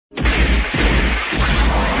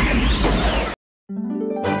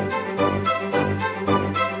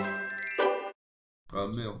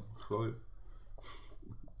merde, soirée.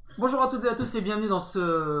 Bonjour à toutes et à tous et bienvenue dans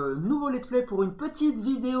ce nouveau let's play pour une petite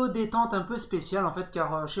vidéo détente un peu spéciale en fait,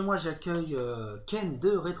 car chez moi j'accueille Ken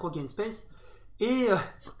de Retro Game Space et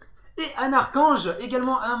Anarkange,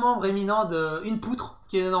 également un membre éminent d'une poutre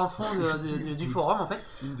qui est dans le fond du forum en fait.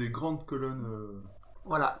 Une des grandes colonnes.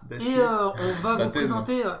 Voilà. Et on va vous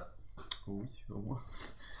présenter. Oui, au moins.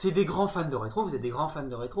 C'est des grands fans de rétro, vous êtes des grands fans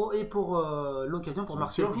de rétro, et pour l'occasion, pour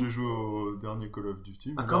marquer le coup... J'ai joué au dernier Call of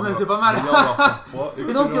Duty. Ah, quand même, c'est pas mal.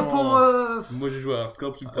 Et donc, pour... Moi, j'ai joué à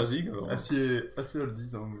Hardcore Super Basic. Assez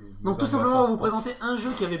oldies. Hein, donc, tout simplement, on va vous présenter un jeu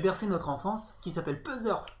qui avait bercé notre enfance, qui s'appelle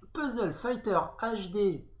Puzzle Fighter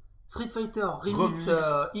HD Street Fighter Remix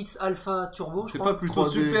X Alpha Turbo. C'est pas plutôt 3D.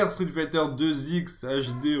 Super Street Fighter 2X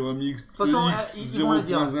HD Remix 2X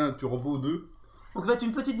 0.1 Turbo 2. Donc ça va être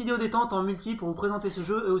une petite vidéo détente en multi pour vous présenter ce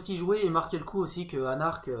jeu et aussi jouer et marquer le coup aussi que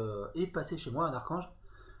Anark est passé chez moi, Anarkange.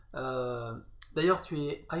 D'ailleurs tu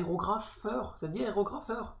es aérographeur, ça se dit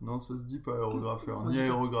aérographeur? Non, ça se dit pas aérographeur, ni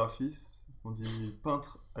aérographiste, on dit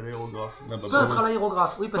peintre à l'aérographe. Peintre à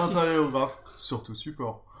l'aérographe, oui parce peintre à l'aérographe, surtout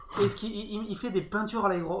support. Est-ce qu'il fait des peintures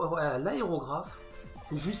à l'aérographe?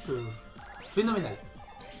 C'est juste phénoménal.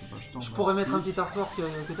 Je pourrais mettre un petit artwork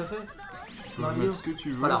que tu as fait dans la vidéo. Ce que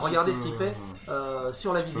tu veux, voilà, regardez ce qu'il fait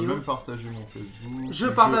sur la vidéo. Je peux même partager mon Facebook. Je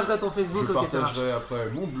partagerai ton Facebook. Je partagerai après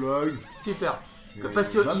mon blog. Super. Parce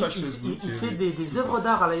qu'il fait des œuvres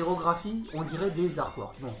d'art à l'aérographie, on dirait des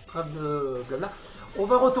artworks. Bon, trêve de blabla. On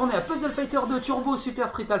va retourner à Puzzle Fighter 2 Turbo Super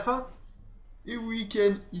Street Alpha. Et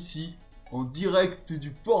week-end ici, en direct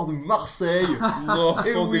du port de Marseille. Non,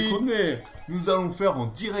 sans déconner. Nous allons faire en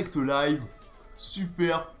direct live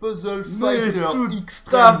Super Puzzle Fighter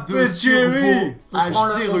Extreme 2 Turbo HD On prend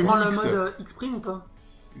le Remix. mode X-Prime ou pas?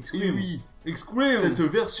 Et oui, Extreme. Cette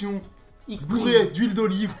version bourrée d'huile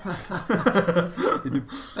d'olive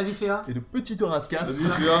Vas-y, fais un. et de petites rascasses.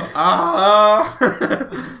 Vas-y, fais un. Ah,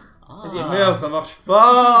 Vas-y, merde, ça marche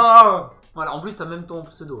pas. Voilà, en plus t'as même ton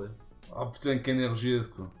pseudo. Ouais. Ah putain, qu'énergie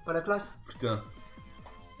quoi. Pas la classe? Putain.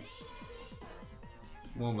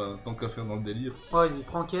 Bon bah, tant qu'à faire dans le délire. Ouais, vas-y,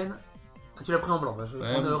 prends Ken. Ah, tu l'as pris en blanc, bah, je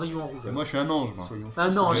vais prendre Ryu en rouge. Moi je suis un ange, moi.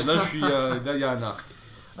 Un ange. Là, il y a un arc.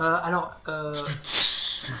 Alors,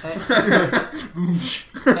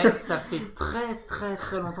 ça fait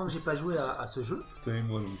très longtemps que j'ai pas joué à ce jeu. Putain, et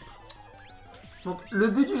moi donc. Donc, le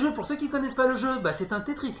but du jeu, pour ceux qui connaissent pas le jeu, bah, c'est un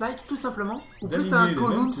Tetris-like, tout simplement. Ou plus c'est un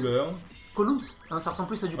Columns. Columns, hein, ça ressemble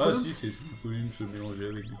plus à du Columns. Ah si, c'est du Columns mélangé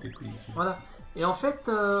avec du Tetris. Voilà. Et en fait,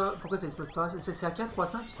 pourquoi ça explose pas? C'est à 4 ou à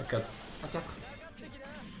 5? À 4. À 4.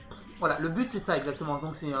 Voilà, le but c'est ça exactement.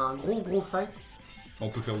 Donc c'est un gros fight. On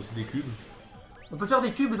peut faire aussi des cubes. On peut faire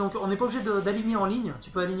des cubes, donc on n'est pas obligé d'aligner en ligne. Tu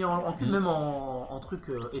peux aligner en cube, même en truc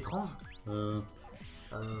étrange. Oh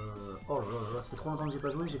là là, ça fait trop longtemps que j'ai pas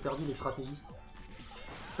joué, j'ai perdu les stratégies.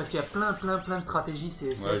 Parce qu'il y a plein de stratégies,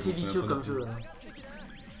 c'est assez vicieux comme jeu.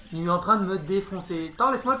 Il est en train de me défoncer. Attends,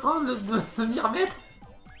 laisse-moi le temps de m'y remettre.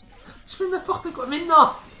 Je fais n'importe quoi, mais non.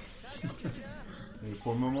 Et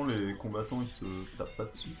pour le moment, les combattants ils se tapent pas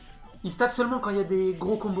dessus. Ils se tapent seulement quand il y a des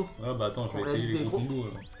gros combos. Ah bah attends, je vais essayer les gros combos.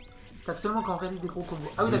 Ils se tapent seulement quand on réalise des gros combos.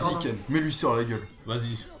 Ah oui, d'accord. Vas-y, Ken, mets-lui sur la gueule.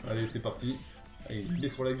 Vas-y, allez, c'est parti. Allez, il est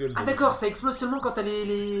sur la gueule. Ah d'accord, ça explose seulement quand t'as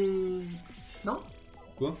les... Non?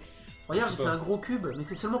 Quoi? Regarde, j'ai fait un gros cube, mais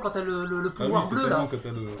c'est seulement quand t'as le pouvoir bleu là. Quand t'as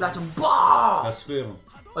le... Là, tu bah la sphère.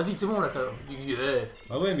 Vas-y, c'est bon là. Yeah.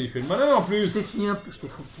 Ah ouais, mais il fait le malin en plus. Je t'ai fini un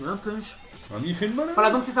punch. Ah, mais il fait le malin. Voilà,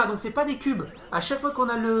 donc c'est ça. Donc c'est pas des cubes. À chaque fois qu'on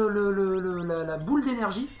a la boule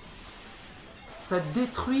d'énergie, ça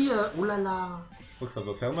détruit. Oh là là. Je crois que ça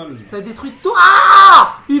va faire mal. Ça détruit tout.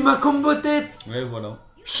 Ah! Il m'a comboté. Ouais, voilà.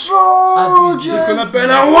 Chaud. C'est ce qu'on appelle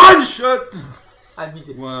un one shot.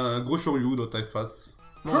 Abusé. Ou un gros shoryu dans ta face.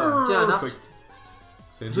 Bon, tiens, un arc.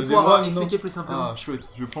 Je vais pouvoir expliquer plus simplement. Ah,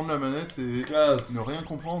 chouette. Je vais prendre la manette et ne rien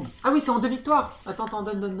comprendre. Ah oui, c'est en 2 victoires. Attends,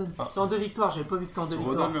 donne. Ah. C'est en 2 victoires, j'avais pas vu que c'était en 2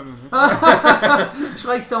 victoires. Redonne la manette. Je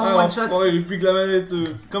croyais que c'était en one shot. Il pique la manette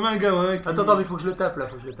comme un gamin. Attends, mais faut que je le tape là,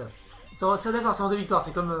 C'est d'accord, c'est en 2 victoires,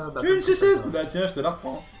 c'est comme... tu veux une sucette? Bah tiens, je te la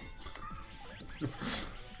reprends.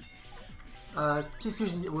 Qu'est-ce que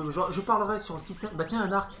je dis? Ouais, je parlerai sur le système... Bah tiens,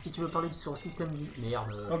 un arc, si tu veux parler sur le système du jeu.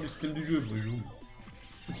 Merde. Ah, le système du jeu, je joue.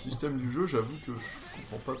 Le système du jeu, j'avoue que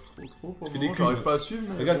je comprends pas trop pour le moment, j'arrive pas à suivre.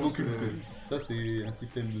 Mais regarde vos cubes. Ça, c'est un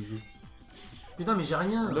système de jeu. Putain, mais j'ai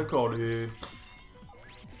rien. D'accord,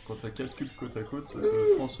 quand t'as 4 cubes côte à côte, ça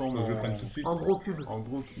se transforme en gros cubes. En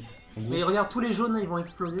gros cubes. Mais regarde, tous les jaunes, là, ils vont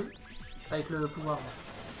exploser avec le pouvoir.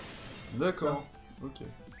 D'accord, ok.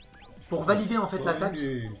 Pour valider, en fait, l'attaque.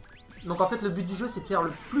 Donc, en fait, le but du jeu, c'est de faire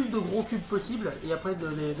le plus de gros cubes possible et après de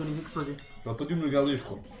les exploser. J'aurais pas dû me le garder, je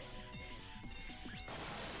crois.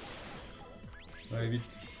 Ouais,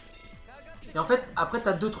 vite. Et en fait, après,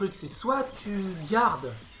 t'as deux trucs. C'est soit tu gardes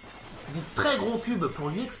des très gros cubes pour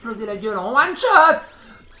lui exploser la gueule en one shot,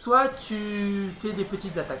 soit tu fais des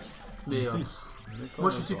petites attaques. Mais moi,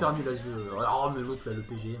 je suis super nul à ce jeu. Oh, mais l'autre, là, le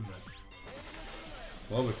PGM.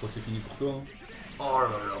 Ouais, bah, je crois que c'est fini pour toi. Hein. Oh là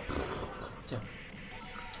là. Tiens.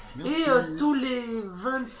 Merci. Et tous les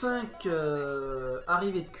 25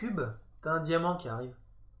 arrivées de cubes, t'as un diamant qui arrive.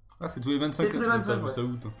 Ah, c'est tous les 25. C'est tous les 25, ça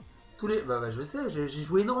août. Tous les... Bah, je sais, j'ai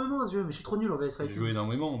joué énormément à ce jeu, mais je suis trop nul en VS Fighting. J'ai joué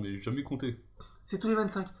énormément, mais j'ai jamais compté. C'est tous les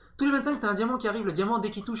 25. Tous les 25, t'as un diamant qui arrive. Le diamant,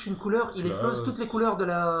 dès qu'il touche une couleur, il explose toutes les couleurs de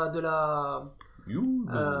la...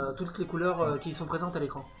 toutes les couleurs qui sont présentes à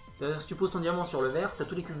l'écran. C'est-à-dire, si tu poses ton diamant sur le vert, t'as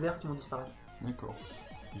tous les cubes verts qui vont disparaître. D'accord.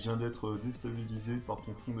 Je viens d'être déstabilisé par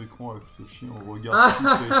ton fond d'écran avec ce chien au regard si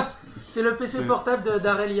triste. C'est le PC portable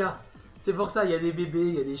d'Arelia. C'est pour ça, il y a des bébés,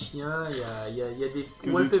 il y a des chiens, il y a des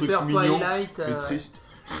wallpapers Twilight. Mais triste.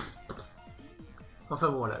 Enfin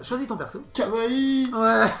bon, voilà. Choisis ton perso. Kawaii.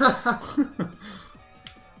 Ouais.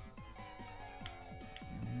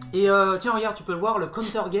 Et tiens, regarde, tu peux le voir, le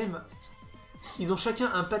counter game. Ils ont chacun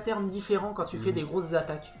un pattern différent quand tu fais des grosses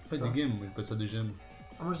attaques. Ouais, des games, moi j'appelle ça des gemmes.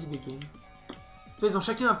 Ah, moi je dis des games. Tu vois, ils ont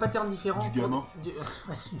chacun un pattern différent. Du gamin.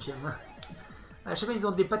 Ouais, c'est du gamin. À chaque fois, ils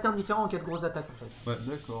ont des patterns différents en cas de grosses attaques en fait. Ouais,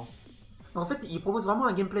 d'accord. En fait, ils proposent vraiment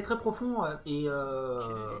un gameplay très profond et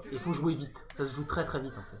il faut jouer vite. Ça se joue très très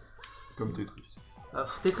vite en fait. Comme Tetris.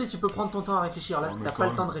 Tetris, tu peux prendre ton temps à réfléchir. Là, t'as pas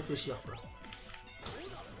le temps de réfléchir. Quoi.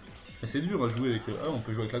 Mais c'est dur à jouer avec. Ah, on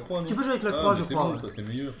peut jouer avec la croix, non? Tu peux jouer avec la croix, je crois. Bon, ça c'est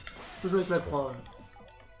meilleur. Tu peux jouer avec la croix. Ouais.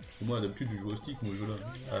 Moi, d'habitude, je joue au stick, moi, je joue là.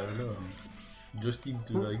 Ah là. Joystick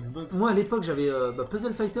de la Xbox. Moi, à l'époque, j'avais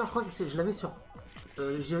Puzzle Fighter. Je crois que je l'avais sur.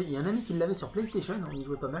 Il y a un ami qui l'avait sur PlayStation. On y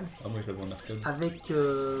jouait pas mal. Ah, moi, je l'avais en arcade. Avec.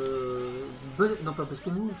 Non, pas Bust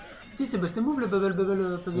Move. Si, c'est Bust Move le Bubble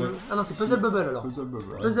Puzzle. Ouais. Ah non, c'est Puzzle Bubble alors. Puzzle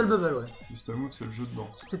Bubble. Ouais. Puzzle Bubble, ouais. Bust Move, c'est le jeu de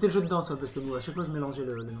danse. C'était le jeu de danse, ouais, Bust Move. À chaque fois, je mélangeais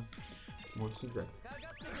le nom. Moi aussi. Exact.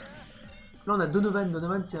 Là, on a Donovan.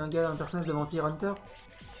 Donovan, c'est un personnage de Vampire Hunter.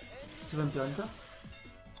 C'est Vampire Hunter?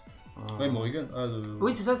 Ouais, Morrigan.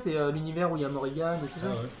 Oui, c'est ça, c'est l'univers où il y a Morrigan et tout ça.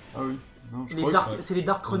 Ah, ouais. Ah oui. Non, c'est les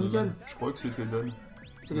Dark Chronicles. Je crois que c'était Dan.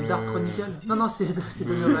 C'est les Dark Chronicles. Non, c'est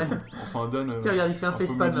Donovan. Enfin, Dan. Tiens, regarde, il se fait un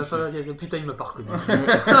facepalm. Putain, il m'a pas reconnu.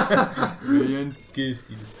 Qu'est-ce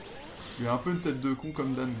qu'il est? Il a un peu une tête de con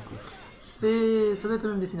comme Dan, quoi. Ça doit être le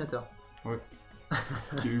même dessinateur. Ouais.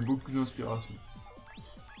 Qui a eu beaucoup d'inspiration.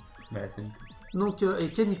 Bah, c'est une... Donc, et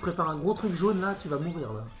Ken, il prépare un gros truc jaune là, tu vas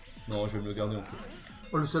mourir là. Non, je vais me le garder en fait.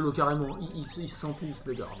 Oh, le salaud, carrément, il se sent plus, il se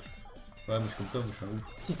le garde. Ouais, mais je suis comme ça, moi je suis un ouf.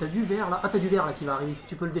 Si t'as du vert là, t'as du vert là qui va arriver,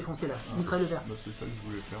 tu peux le défoncer là, mitraille le vert. Bah, c'est ça que je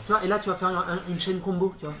voulais faire. Tu vois, et là tu vas faire une chaîne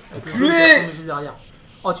combo, tu vois, avec le jaune juste derrière.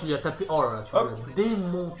 Oh, tu lui as tapé, oh là là, tu l'as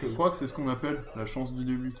démonté. Je crois que c'est ce qu'on appelle la chance du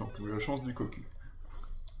débutant, ou la chance du cocu.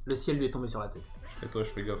 Le ciel lui est tombé sur la tête. Et toi, je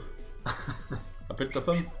fais gaffe. Appelle ta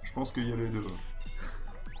femme. Je pense qu'il y a les deux.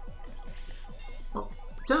 Oh.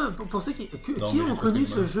 Tiens, pour ceux qui ont connu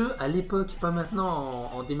ce jeu à l'époque, pas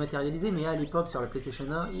maintenant en dématérialisé, mais à l'époque sur la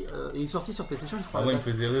PlayStation 1, il est sorti sur PlayStation, je crois. Ah ouais, il me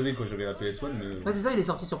faisait rêver quand j'avais la PS1. Mais... Ouais, c'est ça, il est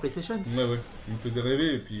sorti sur PlayStation. Ouais, il me faisait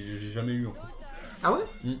rêver et puis j'ai jamais eu en fait. Ah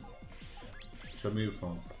ouais Jamais,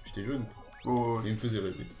 enfin, j'étais jeune. Oh, et il me faisait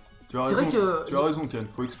rêver. Tu as raison, tu as raison, Ken,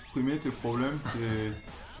 faut exprimer tes problèmes,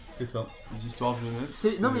 C'est ça. Des histoires de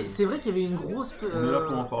jeunesse. Non mais c'est vrai qu'il y avait une grosse... On est là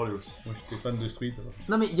pour en parler aussi. Moi j'étais fan de Street. Alors.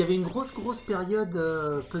 Non mais il y avait une grosse période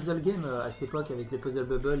puzzle game à cette époque avec les Puzzle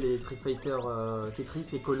Bubble, les Street Fighter, Tetris,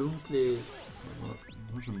 les Columns, les... Voilà.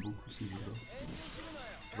 Moi j'aime beaucoup ces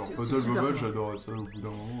jeux-là. Genre Puzzle Bubble, j'adorais ça au bout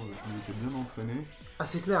d'un moment, je m'étais bien entraîné. Ah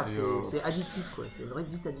c'est clair, c'est addictif quoi, c'est vrai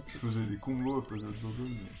vite addictif. Je faisais des combos à Puzzle Bubble.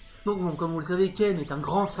 Mais... Donc bon, comme vous le savez, Ken est un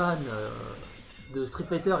grand fan de Street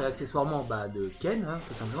Fighter et accessoirement de Ken, hein,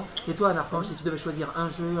 tout simplement. Et toi, Anarkange, si tu devais choisir un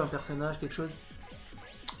jeu, un personnage, quelque chose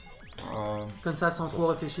comme ça, sans trop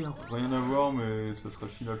réfléchir. Rien à voir, mais ça serait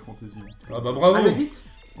Final Fantasy 8. Ah bah bravo. Ah, le 8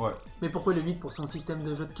 Ouais. Mais pourquoi le 8? Pour son système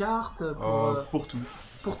de jeu de cartes pour tout.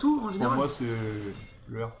 Pour tout, en général? Pour moi, c'est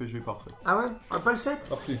le RPG parfait. Ah ouais? Pas le 7?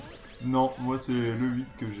 Parfait. Non, moi c'est le 8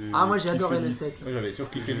 que j'ai. Ah, moi j'ai adoré le 7. Moi j'avais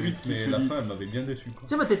surkiffé le 8, mais la fin elle m'avait bien déçu. Quoi.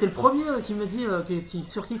 Tiens, bah t'étais le premier qui me dit qui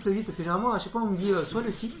surkiffe le 8 parce que généralement à chaque fois on me dit soit le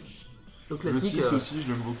 6, le classique. Le 6 aussi, je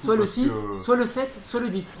l'aime beaucoup. Soit le 6, soit le 7, soit le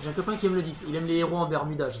 10. J'ai un copain qui aime le 10. Il aime les héros en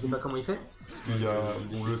Bermuda, je sais pas comment il fait. Parce qu'il y a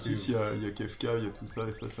le 6, il y a Kefka, il y a tout ça,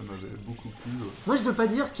 et ça m'avait beaucoup plu. Moi je veux pas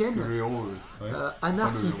dire, Ken, le héros, Anar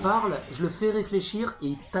qui parle, je le fais réfléchir et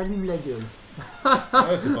il t'allume la gueule.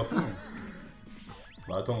 Ouais, c'est pas fou.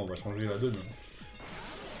 Bah attends, on va changer la donne.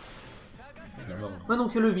 Ouais,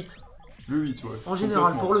 donc le 8. Le 8, ouais. En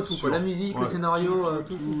général, pour le tout, quoi. La musique, le scénario,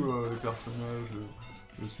 tout. Les personnages,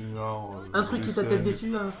 le scénar. Un truc qui t'a peut-être déçu,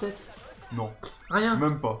 peut-être Non. Rien.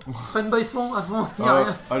 Même pas. Fanboy fond, à fond, y'a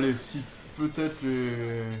rien. Allez, si, peut-être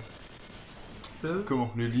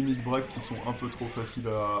les limites break qui sont un peu trop faciles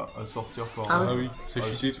à sortir par... Ah oui, c'est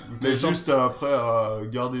cheaté. Mais juste après à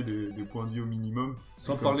garder des points de vie au minimum.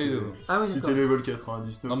 Sans parler de... Si t'es level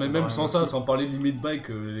 99... Non mais même sans ça, sans parler de limit break,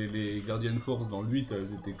 les Guardian Force dans le 8,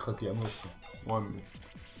 elles étaient craquées à mort. Ouais, mais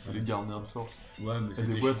c'est les Guardian Force. Ouais, mais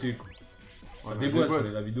c'était cheaté quoi. Ça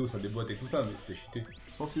déboîte, la vidéo ça déboîte et tout ça, mais c'était cheaté.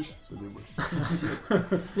 S'en fiche, ça déboîte.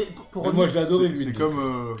 mais moi je l'ai adoré lui. C'est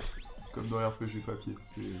comme dans l'RPG papier,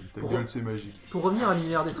 ta gueule c'est magique. Pour revenir à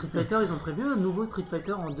l'univers des Street Fighter, ils ont prévu un nouveau Street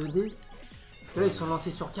Fighter en 2D. Là ils sont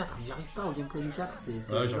lancés sur 4, j'y arrive pas au gameplay du 4, c'est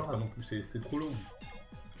ouais, j'arrive pas non plus, c'est trop long.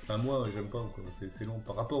 Enfin moi j'aime pas quoi, c'est long.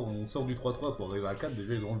 Par rapport, on sort du 3-3 pour arriver à 4,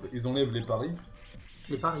 déjà ils enlèvent les paris.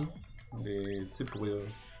 Les paris. Tu sais pour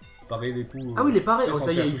parer les coups. Ah oui les paris, oh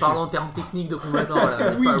ça y est, ils parlent en termes techniques de combattant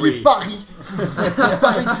là. Oui les paris. Les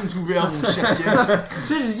paris sont ouverts mon cher Ken.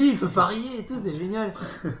 Je me dis il peut parier et tout, c'est génial.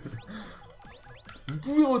 Vous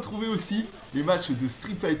pouvez retrouver aussi les matchs de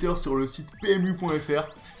Street Fighter sur le site pmu.fr.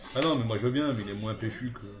 Ah non mais moi je veux bien, mais il est moins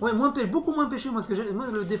péchu que... Ouais, beaucoup moins péchu. Moi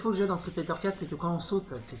le défaut que j'ai dans Street Fighter 4 c'est que quand on saute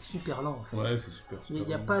c'est super lent en fait. Ouais c'est super il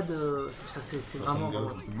n'y a pas de... c'est vraiment...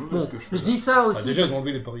 C'est mauvais ce que je fais. Je dis ça aussi... déjà ils ont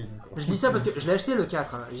enlevé les paris. Je dis ça parce que je l'ai acheté le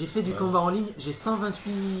 4, hein. J'ai fait du combat en ligne, j'ai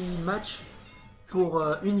 128 matchs pour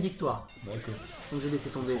une victoire. D'accord. Donc j'ai laissé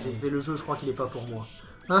tomber, j'ai fait le jeu, je crois qu'il est pas pour moi.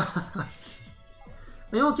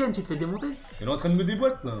 Mais non Ken, tu te fais démonter. Il est en train de me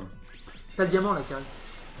déboîter là. T'as le diamant là Ken.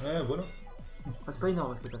 Ouais voilà. Ah, c'est pas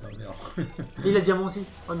énorme ce que t'as fait. Merde. Et il a le diamant aussi.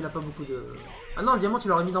 Oh mais il a pas beaucoup de... Ah non le diamant tu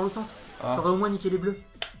l'aurais mis dans l'autre sens. T'aurais au moins niqué les bleus.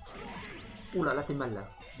 Oula là t'es mal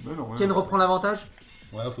là. Non, Ken reprend l'avantage.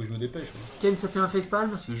 Ouais faut que je me dépêche. Ouais. Ken se fait un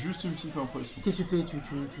facepalm. C'est juste une petite impression. Qu'est-ce que tu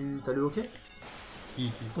fais? T'as le hockey?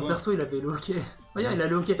 Ton perso il avait le hockey. Regarde il a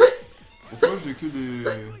le hockey. Pourquoi j'ai que des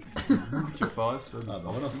boules qui apparaissent là? Ah bah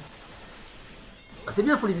voilà. Ah, c'est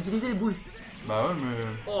bien, faut les utiliser les boules. Bah ouais mais...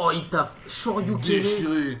 Oh il t'a shoryukené.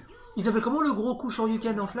 Déchiré. Il s'appelle comment le gros coup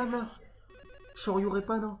shoryuken en flamme là?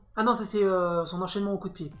 Shoryurepa non? Ah non ça c'est son enchaînement au coup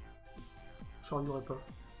de pied. Shoryurepa.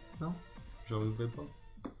 Non? J'arriverai pas.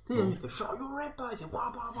 Tu sais il fait Shoryurepa, il fait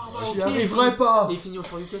J'y arriverai pas. Et il finit au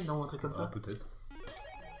shoryuken, non un truc comme ça. Peut-être.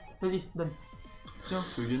 Vas-y, donne. Tiens,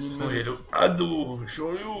 tu peux gagner une magie. Ado,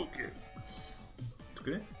 Shoryuken. Tu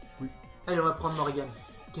connais? Oui. Allez on va prendre Morrigan.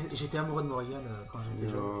 J'étais amoureux de Morrigan quand j'étais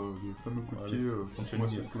jeune. Le fameux coup de pied, franchement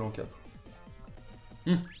c'est cool en 4.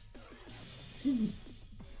 Le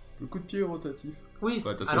coup de pied rotatif. Oui,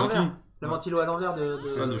 ouais, à l'envers. Le ventilo à l'envers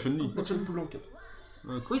de Chun-Li. C'est le poule en 4.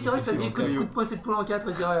 Oui, c'est vrai que ça dit coup de poing, c'est de poule en 4.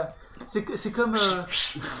 C'est comme...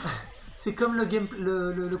 C'est comme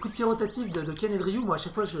le coup de pied rotatif de Ken et de Ryu. Moi, à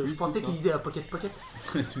chaque fois, je pensais qu'il disait pocket.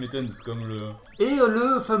 Tu m'étonnes, c'est comme le... Et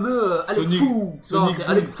le fameux Alec Fou. Non, c'est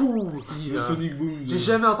Alec Fou qui dit ça. Sonic Boom. J'ai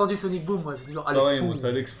jamais entendu Sonic Boom, moi. C'est toujours Alec Fou. Pareil, moi, c'est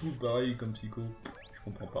Alex Fou, pareil, comme Psycho. Je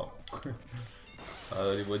comprends pas.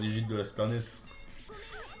 Les voix digites de la Super NES.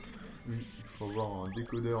 Oui, il faut avoir un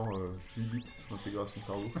décodeur 8 bits d'intégration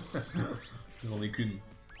cerveau. J'en ai qu'une.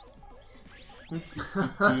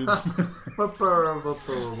 Putain,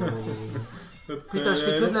 je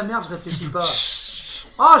fais que de la merde, je réfléchis pas.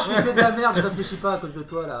 Oh, je fais que de la merde, je réfléchis pas à cause de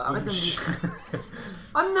toi là. Arrête de me dire.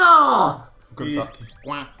 Oh non! Comme ça.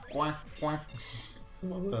 Coin. Ah,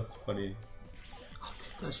 tu feras les... Oh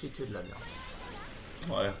putain, je fais que de la merde.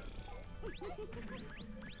 Ouais.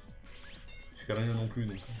 Je fais rien non plus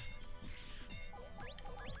donc.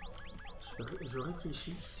 Je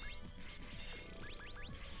réfléchis.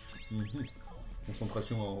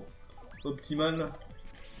 Concentration optimale.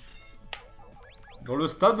 Dans le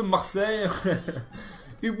stade de Marseille.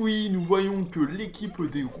 Et oui, nous voyons que l'équipe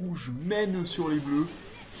des rouges mène sur les bleus.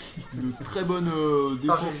 Une très bonne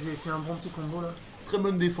défense. Attends, je lui ai fait un bon petit combo là. Très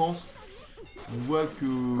bonne défense. On voit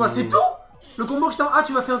que... Quoi, c'est tout? Le combo que je t'en... Ah,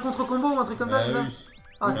 tu m'as fait un contre-combo ou un truc comme ça, c'est ça? Oui.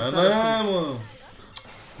 Ah, ça. Moi.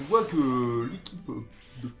 On voit que l'équipe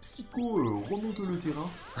de Psycho remonte le terrain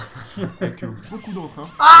avec beaucoup d'entrain.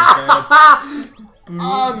 Ah,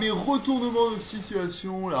 mais retournement de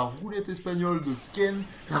situation, la roulette espagnole de Ken.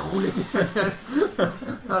 la roulette espagnole.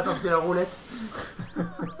 Ah, attends, c'est la roulette.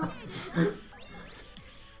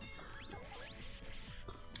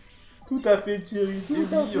 Tout à fait Thierry, tout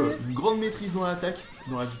Et à oui, fait. une grande maîtrise dans l'attaque,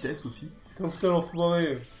 dans la vitesse aussi. Tant que t'as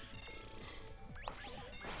l'enfoiré.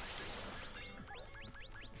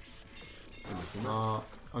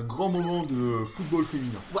 Un grand moment de football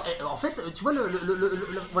féminin. Ouais, en fait, tu vois,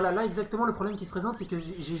 voilà, là exactement le problème qui se présente, c'est que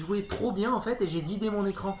j'ai joué trop bien en fait et j'ai vidé mon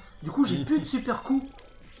écran. Du coup, j'ai plus de super coups.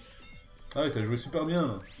 Ah ouais, t'as joué super bien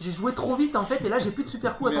là. J'ai joué trop vite en fait, et là j'ai plus de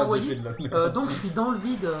super coups à Merde, t'envoyer. j'ai fait de la merde. Donc je suis dans le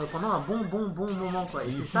vide pendant un bon moment quoi.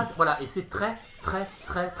 Et c'est ça, voilà, et c'est très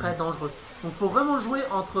dangereux. Donc faut vraiment jouer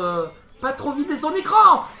entre pas trop vider son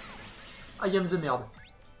écran. I am the merde.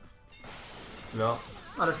 Là.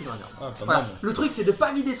 Ah là je suis dans la merde. Ah, pas Voilà. mal. Le truc c'est de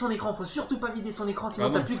pas vider son écran, faut surtout pas vider son écran sinon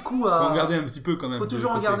t'as plus de coups à... Faut en garder un petit peu quand même. Faut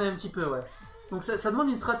toujours en garder un petit peu, ouais. Donc ça demande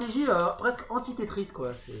une stratégie presque anti-Tetris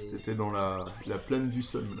quoi. T'étais dans la plaine du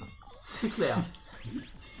Sun là. C'est clair.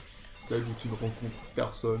 Celle où tu ne rencontres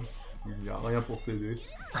personne, il n'y a rien pour t'aider.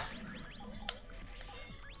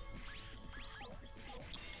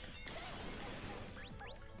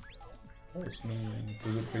 Ouais, sinon,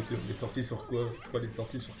 Puzzle Fighter, il est sorti sur quoi? Je crois qu'il est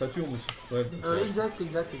sorti sur Saturn aussi. Ouais, Exact.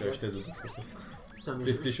 J'ai acheté à c'est pour ça. Putain, mais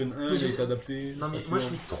PlayStation 1, il a été adapté. Non mais Saturn. moi je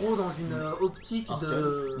suis trop dans une optique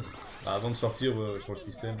de... Ah, avant de sortir sur le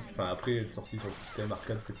système, enfin après être sorti sur le système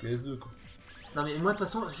arcade, c'est PS2 quoi. Non mais moi de toute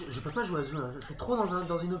façon je peux pas jouer à ce jeu, hein. Je suis trop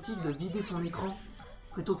dans une optique de vider son écran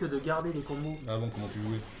plutôt que de garder les combos. Ah bon, comment tu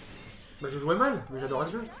jouais? Bah je jouais mal, mais j'adorais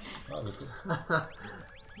ce jeu. Ah d'accord.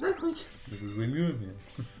 C'est ça le truc. Je jouais mieux,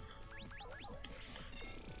 mais...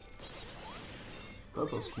 C'est pas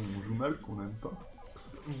parce qu'on joue mal qu'on n'aime pas.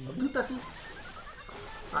 Tout à fait.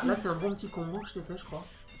 Ah là c'est un bon petit combo que je t'ai fait je crois.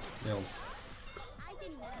 Merde.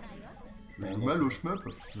 Je joue mal au shmup,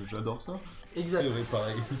 mais j'adore ça. Exact. C'est vrai,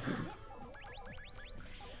 pareil.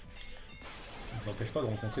 Ça n'empêche pas de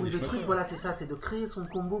rencontrer Oui des le truc schmuckers. voilà c'est ça, c'est de créer son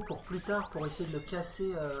combo pour plus tard pour essayer de le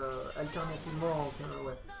casser alternativement.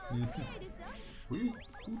 Ouais. Oui,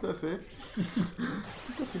 tout à fait.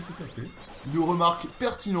 Tout à fait. Une remarque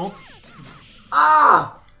pertinente.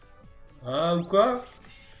 Ah Ah, ou quoi?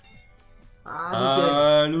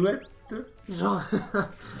 Ah Alouette. genre...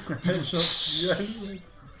 Alouette.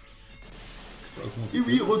 Et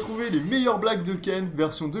oui, retrouvez les meilleures blagues de Ken,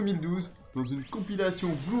 version 2012, dans une compilation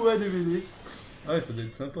Blu-ray DVD. Ah ouais, ça doit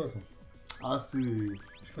être sympa ça. Ah, c'est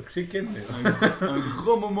Je crois que c'est Ken, mais... un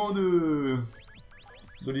grand moment de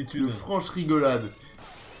Solitude. franche rigolade.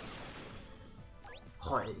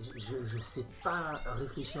 Oh, je sais pas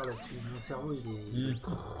réfléchir là-dessus. Mon cerveau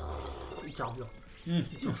il carbure.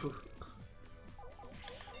 Il surchauffe.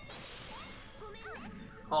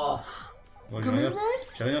 Oh Ouais,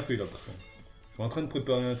 j'ai rien fait là par contre. Je suis en train de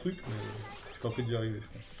préparer un truc, mais je suis pas prêt d'y arriver, je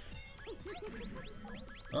crois.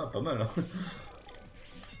 Ah, pas mal, hein.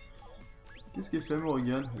 Qu'est-ce qu'elle fait,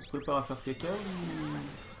 Morrigan? Elle se prépare à faire caca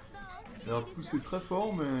ou... Elle a poussé très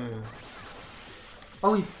fort, mais... Ah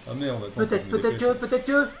oui, Ah merde, attends. peut-être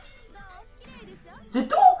que... C'est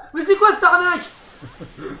tout. Mais c'est quoi cette arnaque?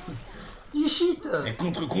 Il shit. Un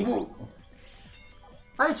contre-combo.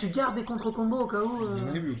 Ah et tu gardes des contre-combos au cas où...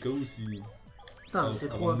 J'en ai vu au cas où si... Putain, mais c'est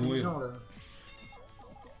trop avant de intelligent mourir. là.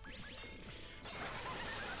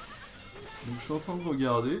 Donc, je suis en train de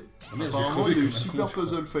regarder. Ah merde, Apparemment, j'ai il y a eu crevé comme un Super con, je crois.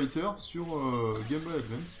 Puzzle Fighter sur Game Boy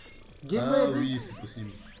Advance. Game Boy Ah Advance, oui, c'est possible.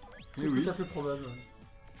 Et c'est oui. tout à fait probable.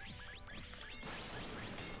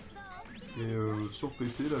 Et sur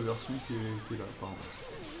PC, la version qui est là, apparemment.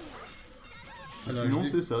 Ah, là, Sinon, je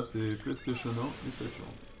c'est ça, c'est PlayStation 1 et Saturn.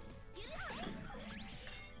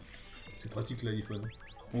 C'est pratique l'iPhone.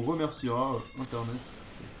 On remerciera Internet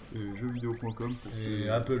et jeuxvideo.com pour Et ces...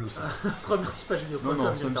 Apple aussi. Remercie pas Julio. Non,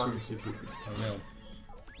 non, Samsung, s'il te plaît. Ah merde.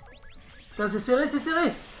 Putain, c'est serré, c'est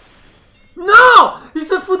serré. Non, il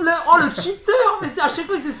se fout de la... Oh, le cheater. Mais c'est à chaque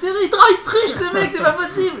fois que c'est serré. Il triche, ce mec, c'est pas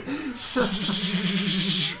possible.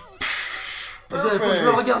 Il faut que je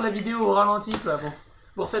me regarde la vidéo au ralenti, quoi. Bon.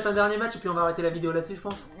 Vous refaites un dernier match et puis on va arrêter la vidéo là-dessus, je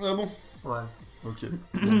pense. Ah bon? Ouais. Ok.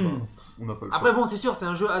 Bon, bah, on n'a pas le choix. Après, bon, c'est sûr, c'est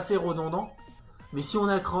un jeu assez redondant. Mais si on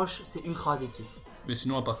accroche, c'est ultra addictif. Mais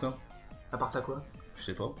sinon, à part ça, À part ça, quoi? je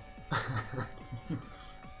sais pas. On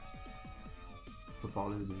peut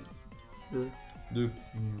parler de...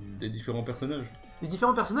 Des différents personnages. Les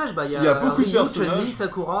différents personnages, bah, il y Il y a beaucoup de Ryu, personnages. Chun-Li,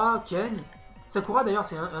 Sakura, Ken. Sakura, d'ailleurs,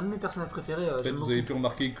 c'est un de mes personnages préférés. En fait, j'aime vous beaucoup. avez pu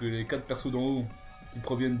remarquer que les 4 persos d'en haut, ils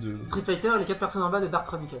proviennent de... Street Fighter et les 4 personnes en bas de Dark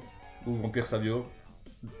Chronicle. Ou Vampire Savior,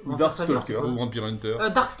 Ou Darkstalker. Savior, c'est quoi ou Vampire Hunter.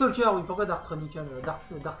 Darkstalker, oui, pourquoi Dark Chronicle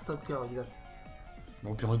Darkstalker, exact.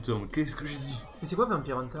 Vampire Hunter, mais qu'est-ce que j'ai dit? Mais c'est quoi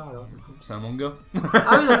Vampire Hunter alors du coup? C'est un manga.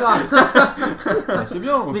 Ah oui, d'accord. Ah, c'est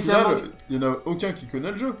bien, au Mais c'est un final, manga. il n'y en a aucun qui connaît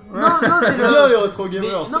le jeu. Non, c'est C'est le... bien les rétro Mais,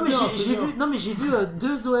 gamers, non, c'est mais bien, j'ai c'est vu, bien. non, mais j'ai vu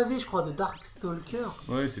 2 OAV, je crois, de Darkstalker.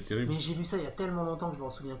 Ouais, c'est terrible. Mais j'ai vu ça il y a tellement longtemps que je m'en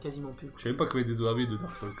souviens quasiment plus. Je savais pas qu'il y avait des OAV de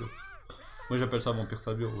Darkstalker. Moi j'appelle ça Vampire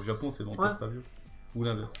Savior. Au Japon, c'est Vampire Ouais. Savior. Ou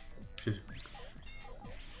l'inverse. Je sais.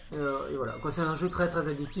 Et voilà, quoi, c'est un jeu très très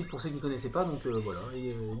addictif pour ceux qui connaissaient pas, donc voilà. Il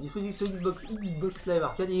est disponible sur Xbox Live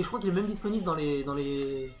Arcade et je crois qu'il est même disponible dans les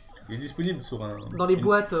Il est disponible sur dans les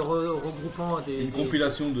boîtes regroupant des une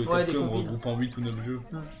compilation de Ouais, des Capcom compiles. regroupant 8 ou 9 jeux.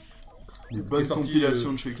 Une bonne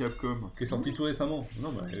compilation de chez Capcom. Qui est sortie tout récemment.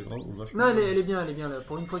 Non, bah elle est vraiment vachement. Non, elle est bien là.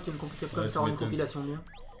 Pour une fois qu'il y a une compilation Capcom, sort une compilation bien.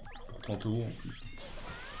 Pour 30 € en plus.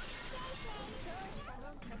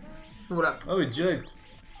 Voilà. Ah oui, direct.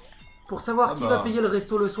 Pour savoir qui va payer le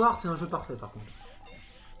resto le soir, c'est un jeu parfait par contre.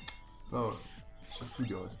 Ça, ouais. Surtout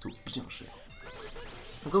des restos bien chers.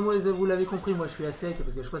 Donc, comme vous l'avez compris, moi je suis à sec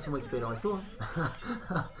parce que je crois que c'est moi qui paye le resto.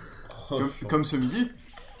 Hein. Comme ce midi.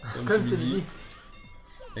 Comme ce midi.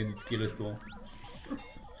 Avec des tickets restaurant.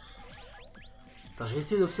 Alors, je vais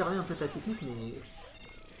essayer d'observer un peu ta technique, mais.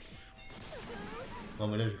 Non,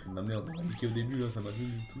 mais là j'ai fait de ma merde. Niqué au début, là, ça m'a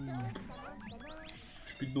donné tout. Je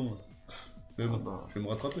suis plus dedans là. Mais bon, je vais me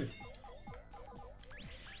rattraper.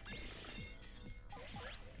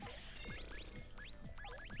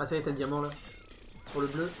 Ah, ça y est, t'as le diamant là. Sur le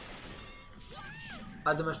bleu.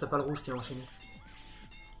 Ah, dommage, t'as pas le rouge qui est enchaîné.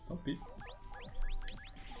 Tant pis.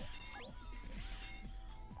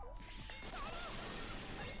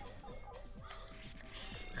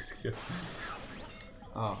 Qu'est-ce qu'il y a?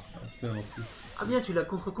 Ah, putain, non plus. Ah, bien, tu l'as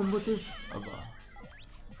contre-comboté. Ah bah.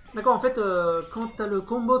 D'accord, en fait, quand t'as le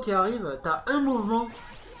combo qui arrive, t'as un mouvement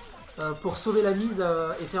pour sauver la mise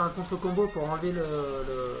et faire un contre-combo pour enlever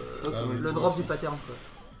le drop du pattern.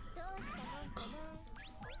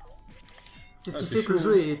 C'est ce qui fait que le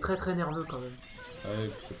jeu est très très nerveux quand même. Ouais, et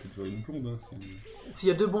puis ça peut durer une plombe. Hein, s'il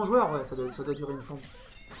y a deux bons joueurs, ouais, ça doit durer une plombe.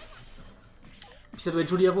 Puis ça doit être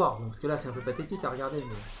joli à voir, donc, parce que là c'est un peu pathétique à regarder.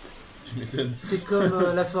 Mais... Tu m'étonnes. C'est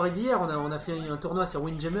comme la soirée d'hier, on a fait un tournoi sur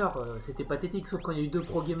Windjammer, c'était pathétique, sauf quand il y a eu deux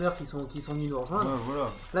pro gamers qui sont venus nous rejoindre. Ah,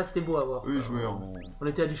 voilà. Là c'était beau à voir. Eux ils jouaient on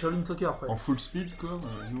était à du Shaolin Soccer. En full speed quoi,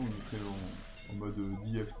 nous on était en mode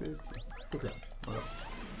 10 FPS. C'est clair. Voilà.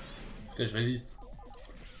 Putain, je résiste.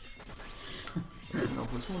 J'ai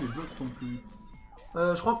l'impression que les blocs tombent plus vite.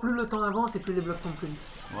 Je crois que plus le temps avance et plus les blocs tombent plus vite.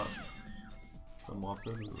 Ouais. Ça me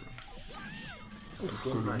rappelle...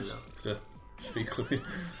 Putain, je fais crever.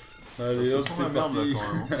 Allez hop, c'est parti. Là, quand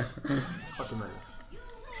même, hein. Oh, t'es mal.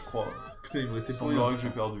 Je crois. Putain, il me restait pas rien. Que j'ai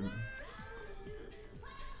perdu.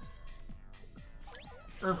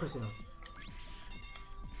 Impressionnant.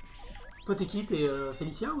 Toi t'es qui? T'es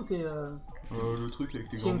Félicien ou t'es... le truc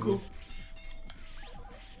avec les Sienko.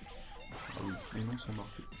 Ah oui, les noms sont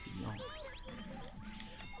marqués, c'est bien.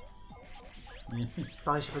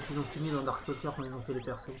 Pareil, je sais pas ce qu'ils ont fumé dans Darkstalker quand ils ont fait les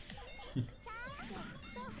persos.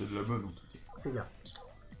 C'était de la bonne en tout cas. C'est bien.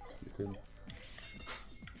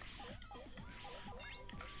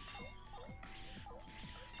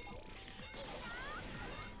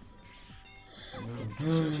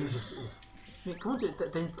 Je sais. Mais comment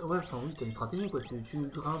t'as une... Ouais, enfin oui, t'as une stratégie quoi, tu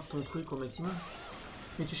grimpes ton truc au maximum.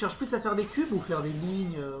 Mais tu cherches plus à faire des cubes ou faire des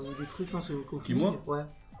lignes ou des trucs, non, c'est au Qui, moi? Ouais.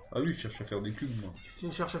 Ah oui, je cherche à faire des cubes, moi.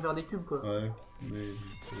 Tu cherches à faire des cubes, quoi. Ouais, mais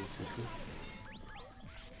c'est chaud.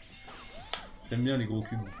 J'aime bien les gros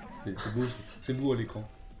cubes. C'est beau à l'écran.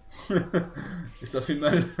 Et ça fait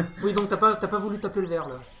mal. Oui, donc t'as pas voulu taper le vert,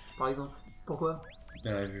 là, par exemple. Pourquoi?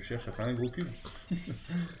 Je cherche à faire un gros cube.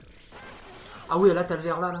 Ah oui, là, t'as le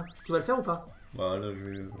vert là. Tu vas le faire ou pas? Bah là, je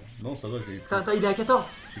vais... Non, ça va, j'ai... Il est à 14.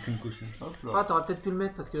 J'ai qu'une caution. Ah, t'aurais peut-être pu le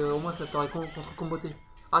mettre, parce que au moins ça t'aurait contre-comboté.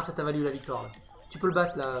 Ah, ça t'a valu la victoire, là. Tu peux le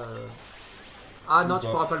battre, là. Ah non, tu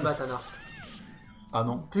pourras pas le battre, Anar. Ah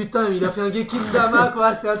non. Putain, il a fait un Gekin Dama,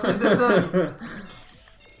 quoi. C'est un truc de dingue.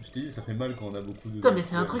 Je t'ai dit, ça fait mal quand on a beaucoup de... Putain, mais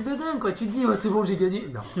c'est un truc de dingue, quoi. Tu te dis, ouais, c'est bon, j'ai gagné.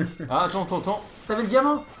 Non. Ah, attends. T'avais le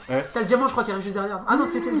diamant? Ouais. T'as le diamant, je crois, qui arrive juste derrière. Ah non,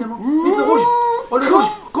 c'était le diamant. Vite, le rouge. Oh, le rouge.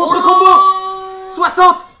 Contre-combo.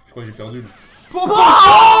 60. Je crois que j'ai perdu. Oh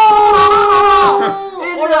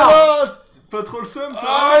là, pas trop le seum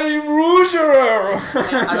ça. I'm loser.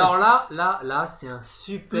 Alors là, c'est un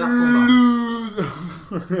super combat.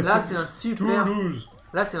 Là, c'est un super...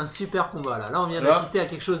 Là, c'est un super combat. Là on vient d'assister à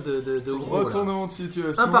quelque chose de gros. Retournement de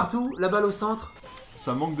situation. Un partout, la balle au centre.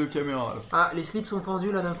 Ça manque de caméra là. Ah, les slips sont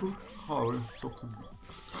tendus là d'un coup. Ah ouais, surtout.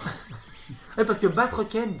 Ouais, parce que battre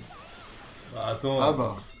Ken... Bah, attends. Ah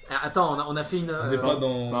bah. Attends, on a fait une... C'est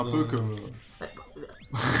un peu comme...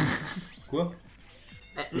 Quoi?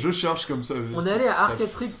 Je cherche comme ça. On est allé à Arcade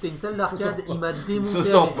Street, c'était une salle d'arcade, il m'a démonté. Ça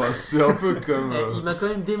sort pas, c'est un peu comme... Il m'a quand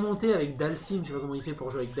même démonté avec Dalsim, je sais pas comment il fait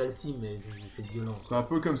pour jouer avec Dalsim, mais c'est violent. C'est un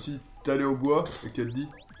peu comme si t'allais au bois et qu'elle te dit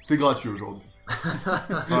c'est gratuit aujourd'hui.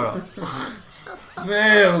 Voilà.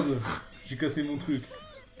 Merde. J'ai cassé mon truc.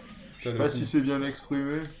 Je sais pas si c'est bien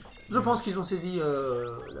exprimé. Je pense qu'ils ont saisi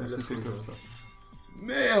la c'était comme ça.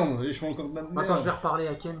 Merde, et je fais encore de la merde. Attends, je vais reparler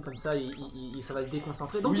à Ken, comme ça, ça va être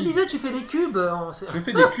déconcentré. Donc tu disais, tu fais des cubes Je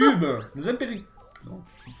fais des cubes. Des apéri... Non.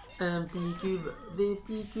 Un petit cube, des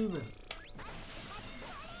petits cubes.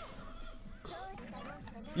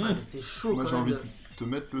 Ah, c'est chaud. Moi j'ai envie de te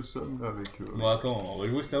mettre le seum là avec. Bon, attends, on va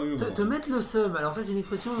jouer sérieux. Te mettre le seum, alors ça c'est une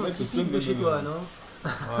expression typique de chez toi, non?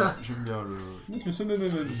 Ouais, j'aime bien le. Mettre le seum,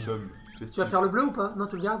 Le seum. Tu vas faire le bleu ou pas? Non,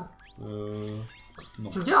 tu le gardes? Non.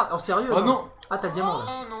 Tu le gardes? Oh, sérieux? Ah non! Ah, t'as le diamant là.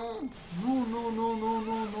 Oh non! Non, non, non, non,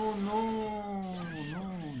 non, non,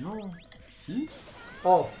 non, non. Si?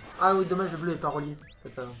 Oh! Ah oui, dommage, le bleu est pas relié.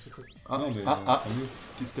 C'est un petit truc. Ah, non, mais.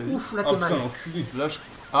 Qu'est-ce que t'as dit? Ouf, là Ah t'es putain, mal. l'enculé. Là, je.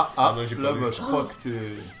 j'ai pas vu. Je crois que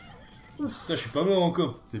t'es. Putain, je suis pas mort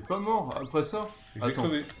encore. T'es pas mort après ça? J'ai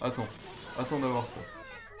crevé. Attends d'avoir ça.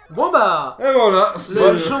 Bon bah, Et voilà,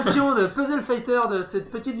 le champion de Puzzle Fighter de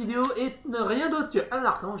cette petite vidéo est rien d'autre que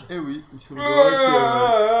Anarkange. Eh oui, il semblerait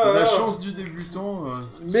que la chance du débutant.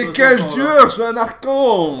 Mais soit quel encore là. tueur, je suis un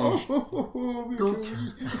archange.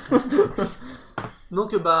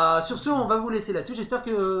 Donc bah sur ce on va vous laisser là-dessus. J'espère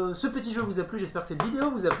que ce petit jeu vous a plu, j'espère que cette vidéo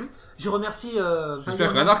vous a plu. Je remercie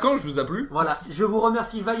J'espère qu'un archange vous a plu. Voilà, je vous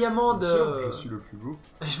remercie vaillamment Bien sûr, je suis le plus beau.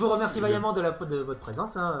 Je vous remercie vaillamment de votre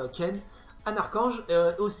présence, hein, Ken, Anarkange.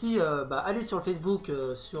 Aussi, allez sur le Facebook,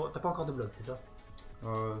 t'as pas encore de blog, c'est ça?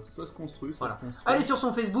 Ça se construit, Voilà. se construit. Allez sur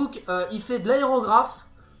son Facebook, il fait de l'aérographe.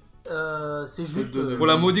 C'est juste... Pour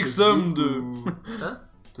la modique somme de... Hein?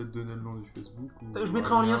 Peut-être donner le nom du Facebook. Je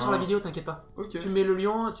mettrai en lien sur la vidéo, t'inquiète pas. Ok. Tu mets le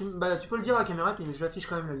lien, tu peux le dire à la caméra, puis je affiche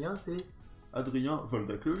quand même le lien, c'est... Adrien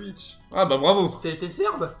Voldaklovic. Ah bah bravo. T'es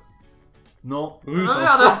serbe? Non. Russe.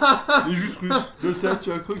 Ah merde. Il est juste russe. Je sais, tu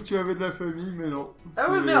as cru que tu avais de la famille, mais non. Ah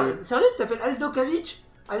ouais C'est- merde, sérieux tu t'appelles Aldokavic?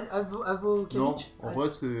 Avokavic? Non, en vrai,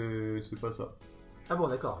 c'est pas ça. Ah bon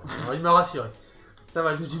d'accord, alors, il m'a rassuré. Ça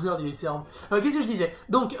va, je me suis perdu les serbe. Qu'est-ce que je disais?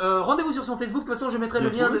 Donc rendez-vous sur son Facebook, de toute façon je mettrai Il le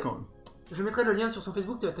a lien trouvé, de... quand même. Je mettrai le lien sur son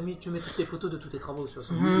Facebook, tu mets toutes tes photos de tous tes travaux sur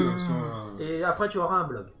son Oui, Facebook. ça- Et après tu auras un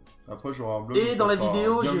blog. Après, j'aurai un blog. Et ça dans la sera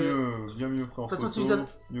vidéo, bien j'ai- bien mieux pris en De toute façon, photo, si vous avez-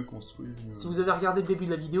 mieux construit. Si vous avez regardé le début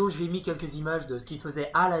de la vidéo, j'ai mis quelques images de ce qu'il faisait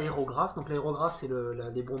à l'aérographe. Donc l'aérographe c'est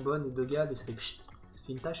des bonbonnes de gaz et ça fait pchit, ça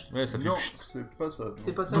fait une tache. Ouais, ça fait Non, pchit. c'est pas ça. non.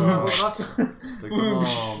 C'est pas ça l'aérographe? T'as comme un-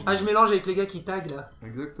 Ah je mélange avec les gars qui taguent là.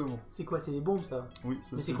 Exactement. C'est quoi? C'est des bombes ça? Oui,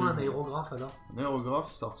 ça, Mais c'est quoi un le- aérographe alors? Un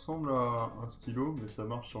aérographe, ça ressemble à un stylo, mais ça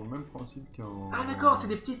marche sur le même principe qu'un. Ah d'accord, c'est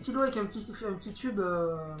des petits stylos avec un petit tube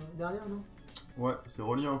derrière, non? Ouais, c'est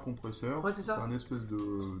relié à un compresseur. Ouais c'est C'est ça. un espèce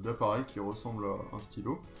d'appareil qui ressemble à un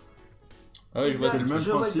stylo. Ah oui, je vois. C'est le même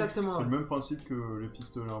je vois principe. exactement. C'est le même principe que les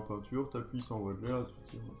pistolets en peinture. T'appuies, ça envoie de l'air,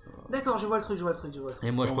 tu tires, ça. D'accord, je vois le truc.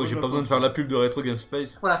 Et moi je crois que j'ai pas besoin de faire la pub de Retro Game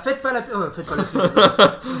Space. Voilà, faites pas la pub.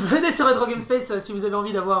 Venez sur Retro Game Space si vous avez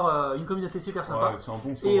envie d'avoir une communauté super sympa. Ouais, c'est un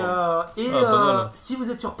bon Et, forum. pas mal. si vous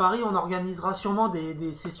êtes sur Paris, on organisera sûrement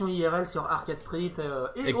des sessions IRL sur Arcade Street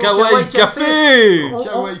Et au Kawaii Café.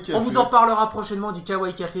 Kawaii Café. On vous en parlera prochainement du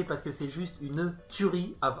Kawaii Café parce que c'est juste une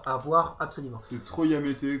tuerie à voir absolument. C'est trop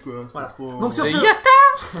Yamete, quoi. C'est Voilà. trop. Donc sur C'est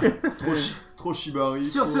ce, trop Shibari.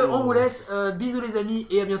 sur trop- ce, on vous laisse. Bisous les amis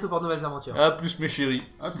et à bientôt pour de nouvelles aventures. Ah plus mes chéris.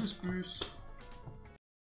 A plus.